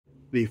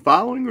The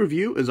following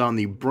review is on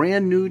the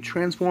brand new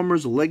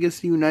Transformers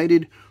Legacy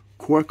United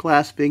Core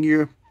Class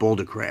figure,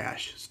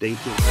 Bouldercrash. Stay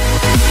tuned.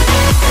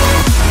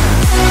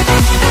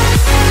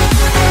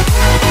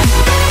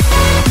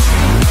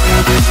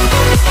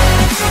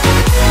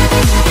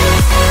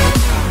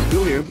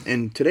 Still here,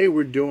 and today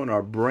we're doing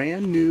our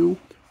brand new,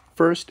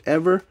 first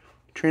ever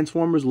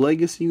Transformers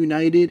Legacy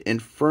United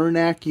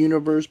Infernac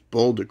Universe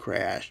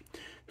Bouldercrash.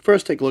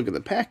 First, take a look at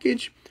the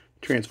package.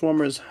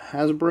 Transformers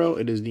Hasbro.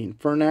 It is the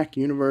Infernac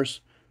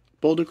Universe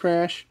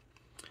Bouldercrash.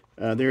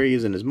 There he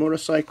is in his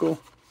motorcycle.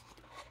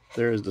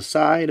 There is the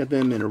side of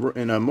him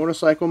in a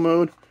motorcycle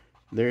mode.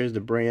 There is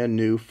the brand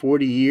new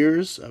 40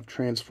 years of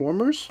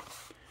Transformers.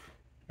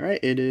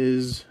 Alright, it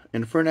is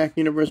Infernac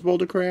Universe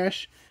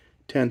Bouldercrash.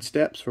 10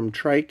 steps from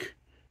trike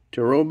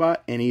to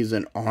robot, and he's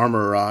an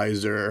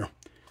Armorizer.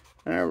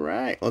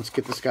 Alright, let's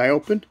get this guy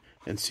open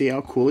and see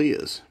how cool he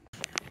is.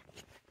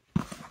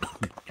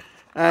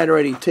 I had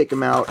already taken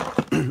him out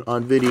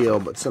on video,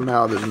 but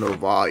somehow there's no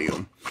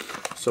volume.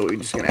 So we're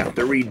just going to have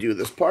to redo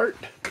this part.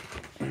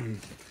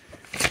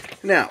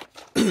 Now,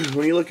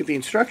 when you look at the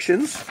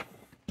instructions,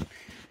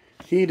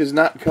 he does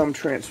not come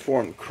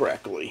transformed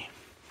correctly.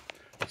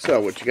 So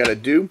what you got to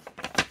do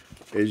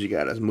is you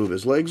got to move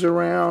his legs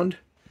around,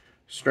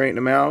 straighten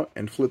him out,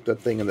 and flip that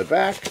thing in the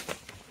back.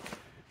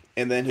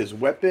 And then his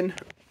weapon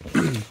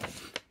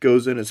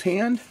goes in his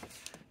hand.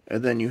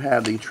 And then you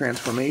have the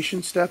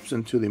transformation steps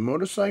into the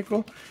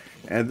motorcycle,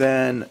 and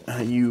then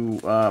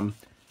you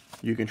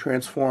can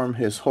transform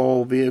his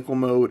whole vehicle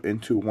mode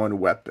into one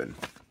weapon.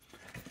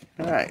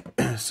 Alright,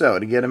 so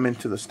to get him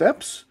into the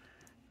steps,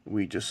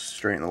 we just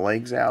straighten the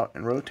legs out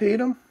and rotate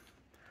them.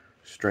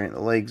 Straighten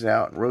the legs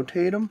out and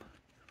rotate them.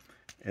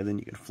 And then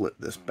you can flip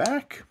this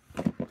back.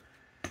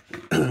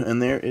 And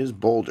there is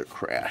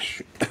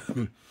Bouldercrash.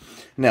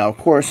 Now, of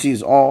course,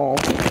 he's all...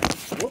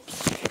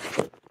 Whoops.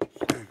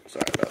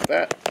 Sorry about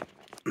that.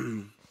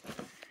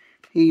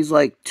 He's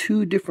like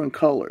two different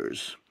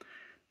colors.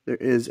 There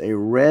is a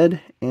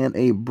red and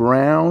a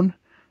brown,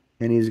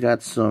 and he's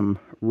got some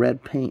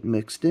red paint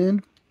mixed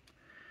in.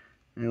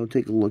 And we'll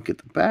take a look at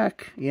the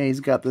back. Yeah, he's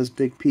got this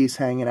big piece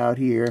hanging out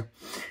here.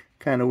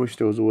 Kind of wish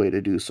there was a way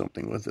to do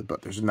something with it,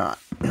 but there's not.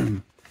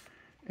 And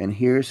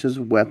here's his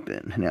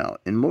weapon. Now,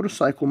 in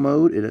motorcycle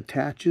mode, it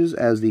attaches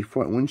as the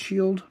front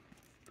windshield,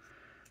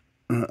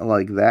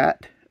 like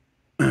that.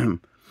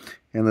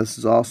 And this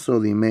is also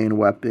the main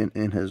weapon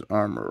in his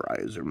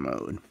Armorizer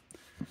mode.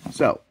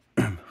 So,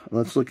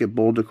 let's look at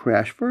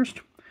Bouldercrash first.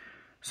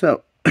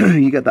 So,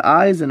 you got the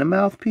eyes and a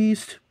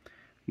mouthpiece.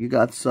 You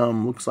got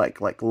some, looks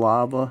like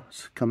lava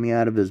coming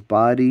out of his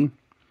body.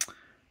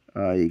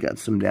 You got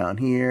some down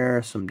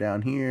here, some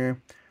down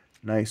here.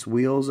 Nice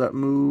wheels that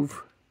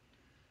move.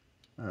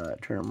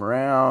 Turn him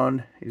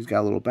around. He's got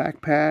a little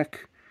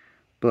backpack.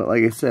 But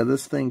like I said,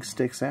 this thing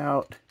sticks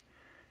out.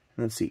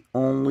 That's the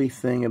only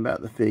thing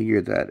about the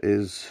figure that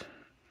is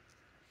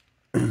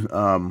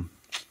that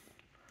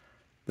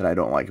I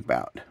don't like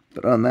about.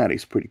 But other than that,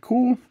 he's pretty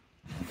cool.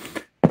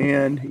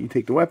 And you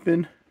take the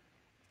weapon,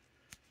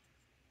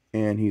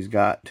 and he's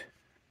got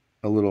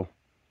a little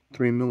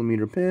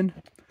 3mm pin,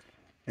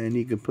 and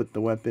you can put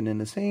the weapon in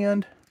his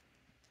hand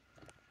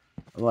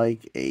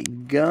like a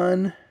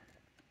gun.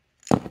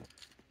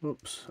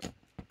 Oops.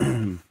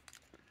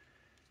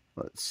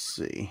 Let's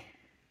see.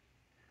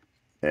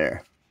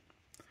 There.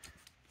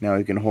 Now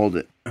you can hold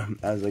it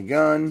as a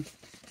gun.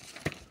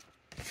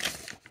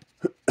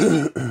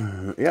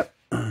 Yep.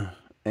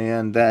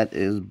 And that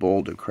is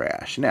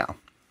Bouldercrash. Now,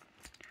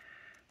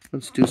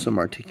 let's do some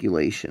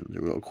articulations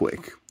real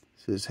quick.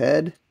 So his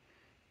head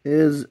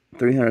is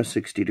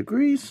 360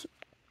 degrees.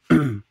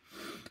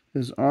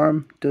 His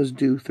arm does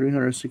do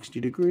 360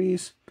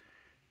 degrees.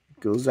 It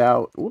goes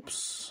out.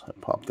 Whoops. I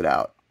popped it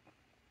out.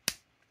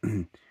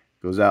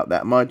 Goes out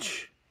that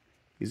much.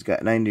 He's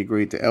got 90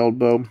 degree to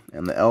elbow,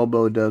 and the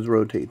elbow does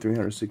rotate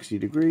 360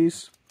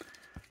 degrees.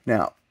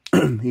 Now,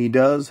 he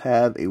does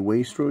have a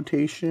waist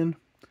rotation,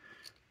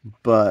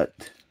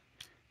 but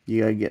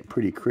you gotta get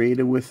pretty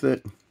creative with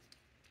it.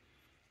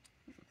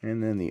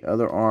 And then the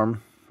other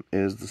arm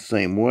is the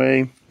same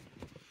way.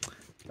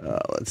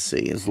 Let's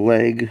see, his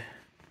leg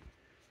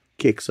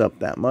kicks up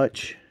that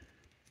much,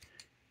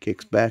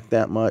 kicks back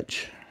that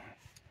much,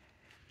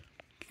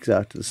 kicks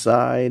out to the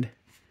side.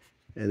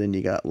 And then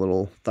you got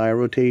little thigh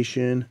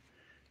rotation,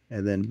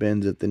 and then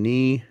bends at the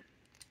knee,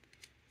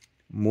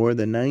 more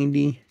than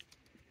 90,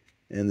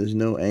 and there's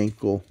no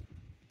ankle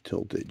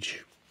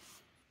tiltage.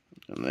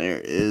 And there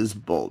is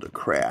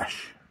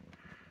Bouldercrash.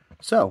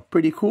 So,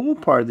 pretty cool,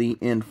 part of the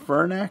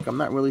Infernac. I'm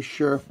not really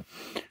sure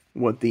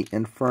what the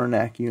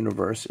Infernac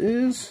universe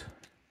is.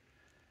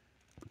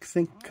 I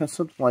think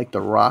something like the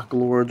Rock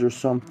Lords or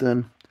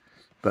something,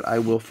 but I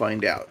will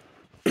find out.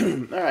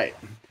 Alright.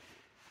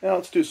 Now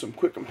let's do some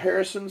quick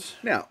comparisons.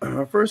 Now,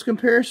 our first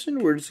comparison,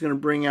 we're just going to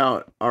bring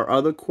out our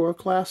other core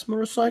class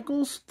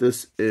motorcycles.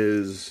 This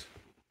is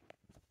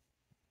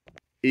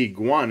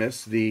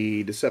Iguanus,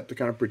 the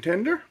Decepticon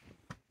Pretender.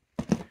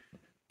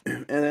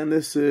 And then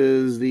this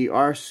is the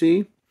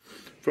RC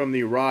from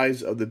the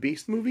Rise of the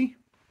Beast movie.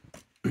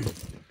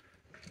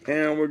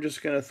 And we're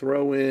just going to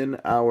throw in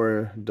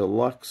our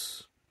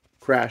deluxe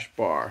crash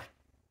bar,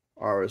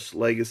 our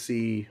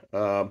Legacy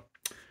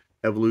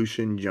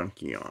Evolution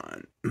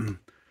Junkion.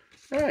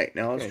 Alright,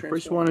 now let's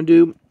first what I want to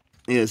do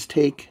is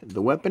take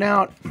the weapon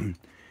out.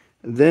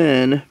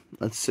 Then,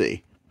 let's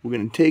see, we're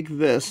going to take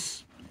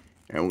this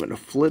and we're going to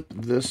flip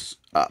this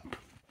up.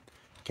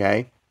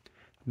 Okay?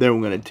 Then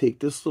we're going to take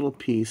this little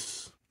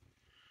piece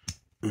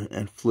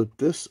and flip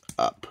this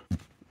up.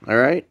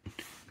 Alright?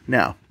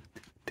 Now,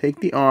 take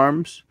the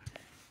arms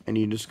and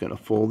you're just going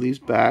to fold these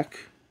back.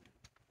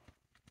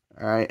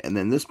 Alright? And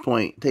then this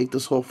point, take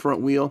this whole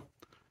front wheel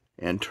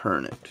and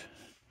turn it.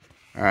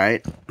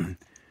 Alright?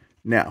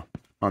 Now,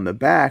 on the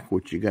back,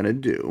 what you're going to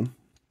do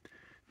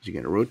is you're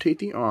going to rotate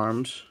the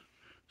arms.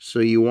 So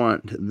you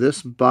want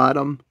this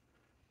bottom,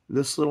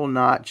 this little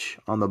notch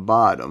on the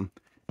bottom,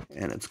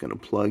 and it's going to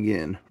plug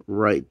in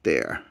right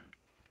there.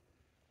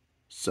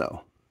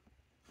 So,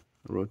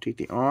 rotate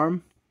the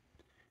arm,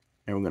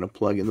 and we're going to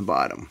plug in the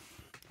bottom.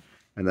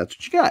 And that's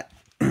what you got.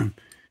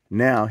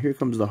 Now, here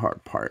comes the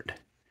hard part.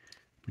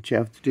 What you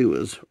have to do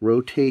is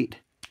rotate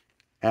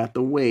at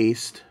the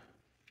waist.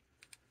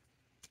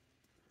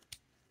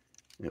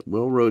 It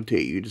will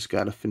rotate. You just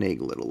got to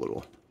finagle it a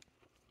little.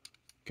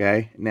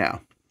 Okay?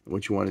 Now,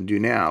 what you want to do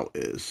now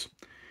is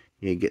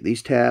you get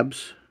these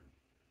tabs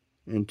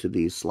into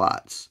these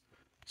slots.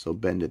 So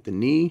bend at the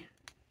knee,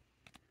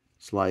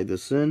 slide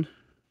this in,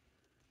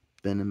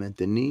 bend them at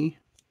the knee,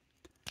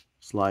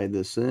 slide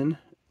this in,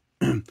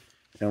 and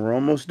we're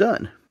almost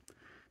done.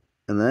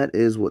 And that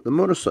is what the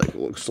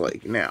motorcycle looks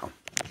like. Now,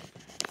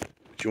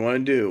 what you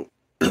want to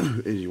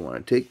do is you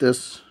want to take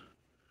this,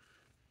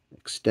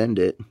 extend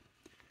it.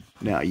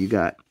 Now you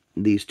got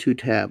these two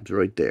tabs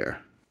right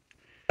there,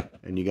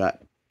 and you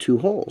got two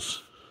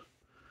holes.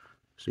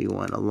 So you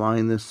want to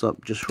line this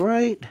up just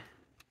right,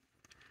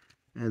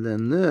 and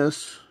then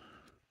this,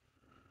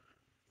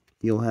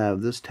 you'll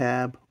have this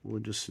tab will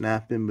just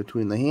snap in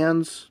between the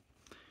hands,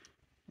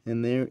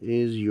 and there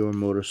is your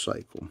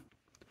motorcycle.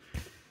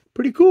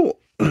 Pretty cool.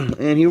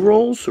 And he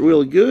rolls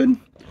really good.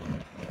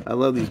 I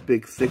love these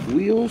big thick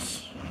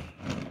wheels.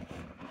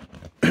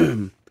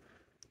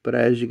 But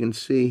as you can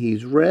see,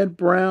 he's red,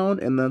 brown,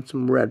 and then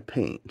some red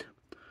paint.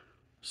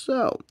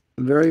 So,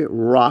 very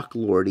rock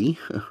lordy.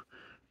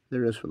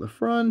 There it is from the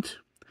front.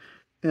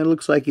 And it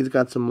looks like he's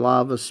got some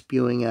lava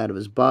spewing out of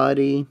his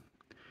body.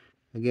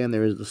 Again,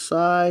 there is the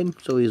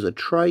side. So he's a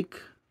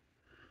trike.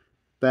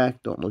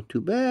 Back don't look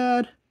too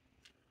bad.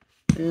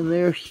 And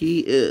there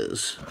he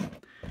is.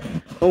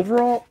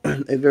 Overall,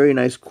 a very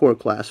nice core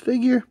class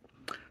figure.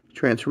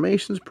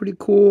 Transformation's pretty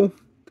cool.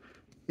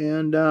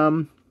 And,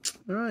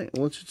 alright,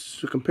 let's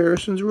just do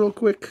comparisons real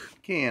quick.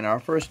 Okay, and our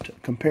first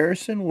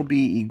comparison will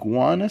be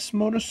Iguanus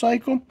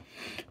motorcycle.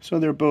 So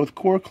they're both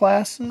core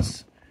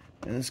classes.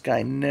 And this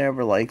guy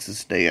never likes to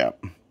stay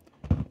up.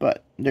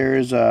 But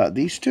there's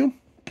these two.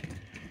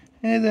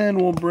 And then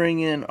we'll bring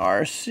in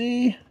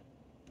RC.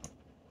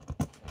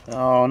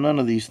 Oh, none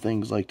of these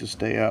things like to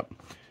stay up.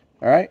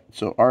 Alright,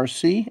 so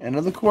RC,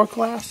 another core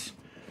class.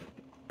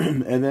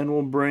 And then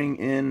we'll bring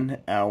in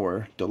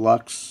our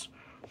deluxe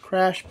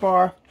crash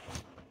bar.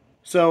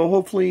 So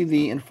hopefully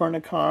the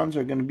Infernicons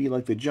are going to be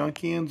like the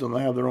Junkions, and they'll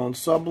have their own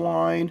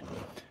subline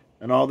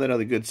and all that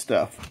other good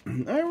stuff.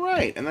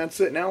 Alright, and that's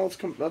it. Now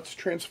let's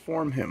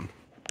transform him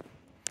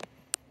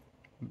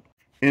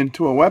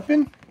into a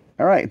weapon.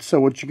 Alright, so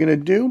what you're going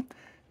to do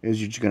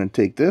is you're just going to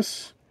take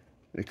this,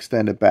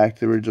 extend it back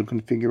to the original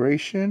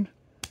configuration,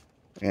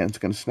 and it's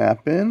going to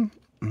snap in,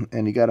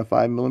 and you got a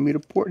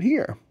 5mm port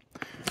here.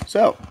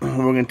 So, we're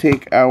going to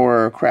take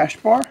our crash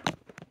bar,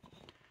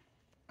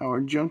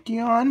 our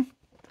Junkion,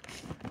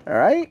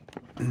 alright,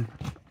 and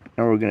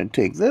we're going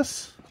to take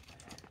this,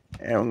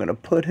 and we're going to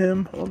put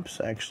him, oops,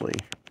 actually,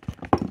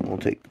 we'll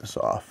take this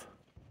off,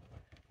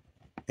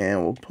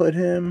 and we'll put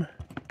him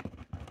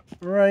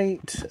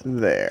right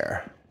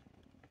there.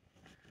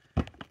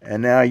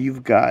 And now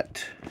you've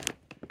got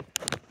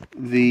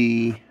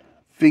the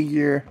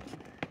figure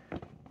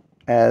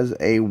as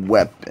a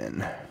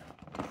weapon.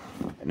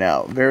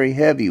 Now, very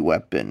heavy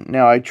weapon.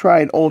 Now, I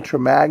tried Ultra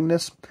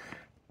Magnus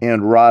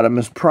and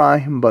Rodimus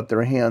Prime, but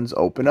their hands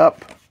open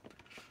up.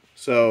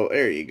 So,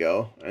 there you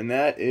go. And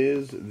that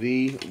is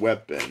the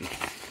weapon.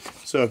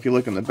 So, if you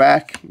look in the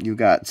back, you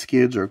got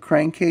skids or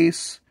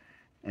crankcase,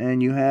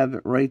 and you have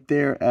it right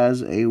there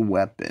as a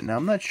weapon. Now,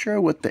 I'm not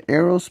sure what the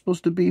arrow's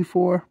supposed to be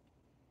for.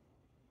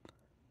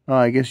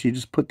 I guess you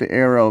just put the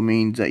arrow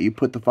means that you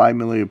put the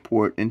 5mm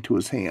port into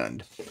his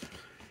hand.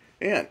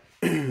 And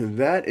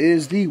that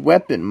is the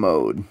weapon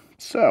mode.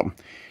 So,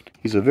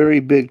 he's a very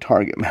big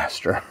target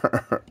master.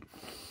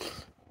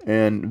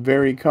 And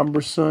very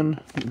cumbersome,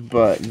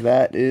 but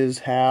that is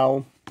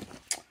how,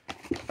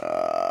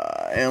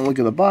 and look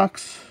at the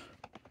box,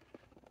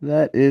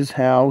 that is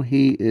how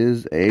he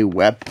is a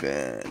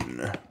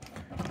weapon.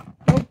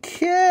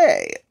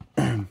 Okay.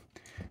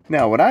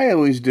 Now, what I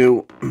always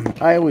do,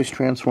 I always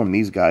transform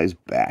these guys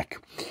back.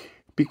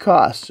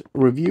 Because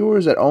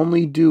reviewers that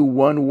only do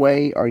one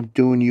way are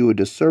doing you a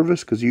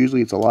disservice, because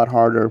usually it's a lot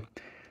harder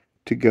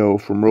to go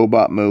from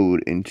robot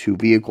mode into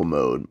vehicle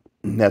mode.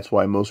 And that's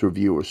why most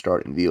reviewers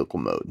start in vehicle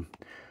mode.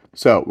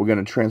 So we're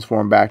going to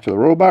transform back to the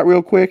robot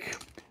real quick.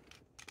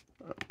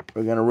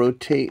 We're going to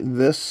rotate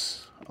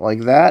this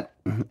like that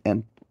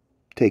and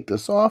take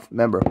this off.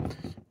 Remember,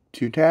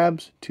 2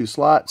 tabs, 2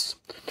 slots.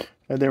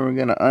 And then we're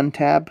going to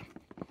untab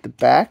the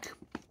back,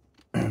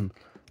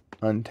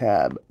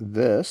 untab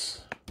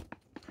this,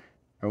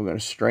 and we're going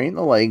to straighten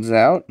the legs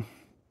out.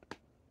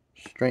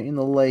 Straighten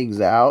the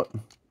legs out.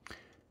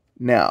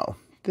 Now,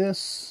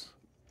 this,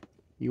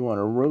 you want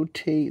to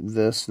rotate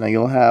this. Now,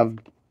 you'll have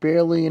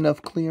barely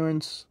enough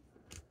clearance,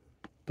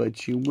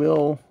 but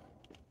you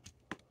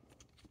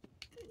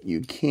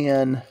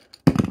can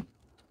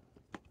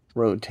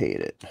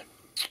rotate it.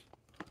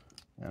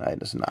 And I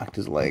just knocked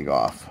his leg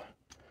off.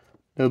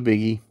 No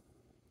biggie.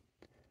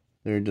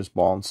 They're just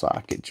ball and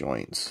socket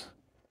joints.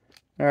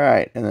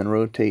 Alright, and then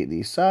rotate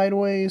these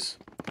sideways.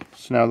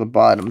 So now the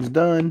bottom's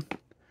done.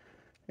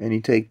 And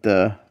you take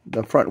the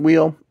front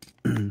wheel,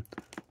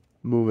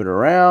 move it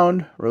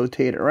around,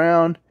 rotate it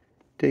around,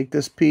 take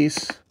this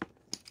piece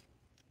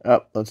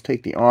up. Let's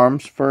take the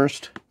arms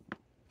first,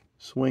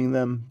 swing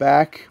them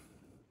back,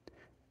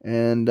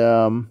 and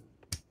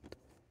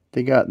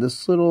they got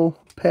this little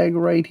peg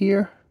right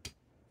here.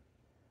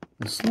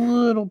 This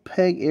little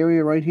peg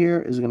area right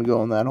here is going to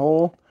go in that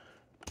hole,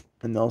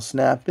 and they'll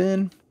snap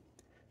in.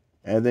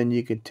 And then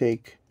you could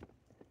take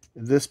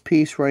this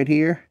piece right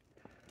here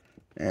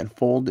and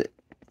fold it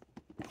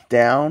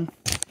down,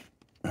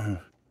 and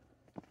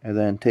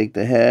then take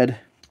the head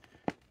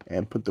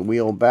and put the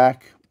wheel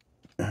back.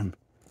 And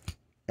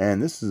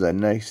this is a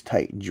nice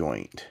tight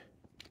joint.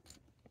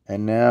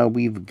 And now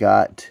we've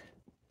got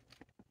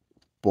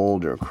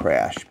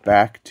Bouldercrash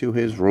back to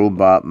his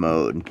robot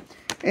mode.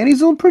 And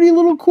he's a pretty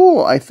little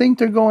cool. I think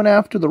they're going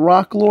after the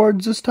Rock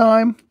Lords this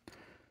time.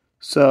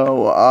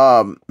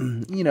 So,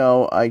 you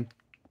know, I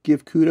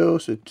give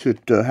kudos to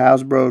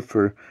Hasbro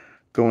for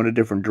going a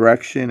different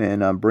direction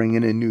and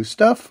bringing in new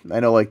stuff. I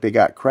know, like, they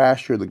got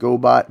Crasher, the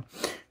GoBot,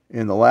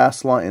 in the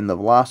last line, in the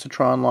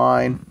Velocitron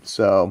line.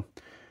 So,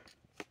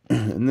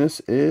 and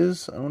this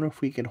is, I wonder if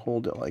we can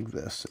hold it like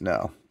this.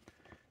 No.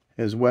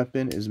 His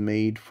weapon is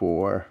made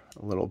for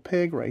a little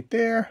pig right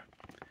there,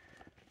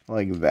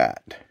 like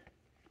that.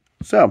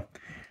 So,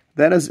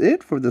 that is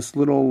it for this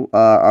little,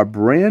 our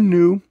brand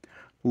new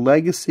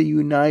Legacy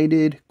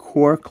United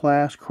Core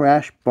Class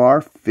Crash Bar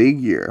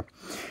figure.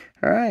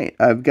 Alright,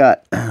 I've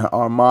got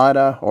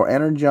Armada or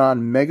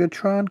Energon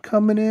Megatron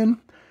coming in.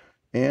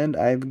 And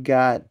I've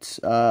got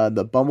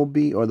the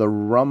Bumblebee or the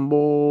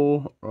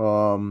Rumble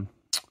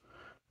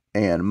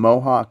and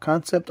Mohawk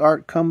concept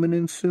art coming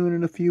in soon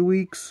in a few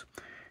weeks.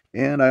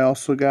 And I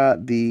also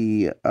got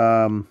the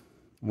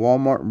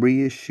Walmart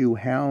reissue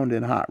Hound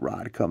and Hot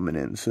Rod coming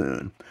in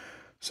soon.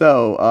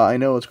 So, I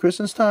know it's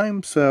Christmas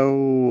time,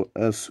 so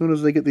as soon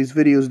as I get these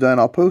videos done,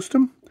 I'll post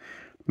them.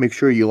 Make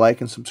sure you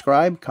like and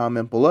subscribe,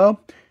 comment below.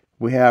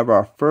 We have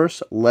our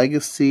first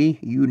Legacy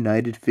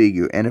United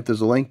figure, and if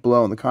there's a link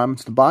below in the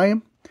comments to buy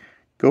him,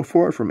 go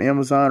for it from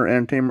Amazon or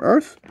Entertainment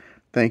Earth.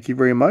 Thank you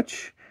very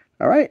much.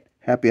 Alright,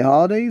 happy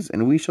holidays,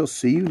 and we shall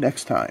see you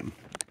next time.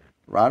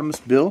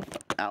 Rodimusbill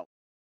out.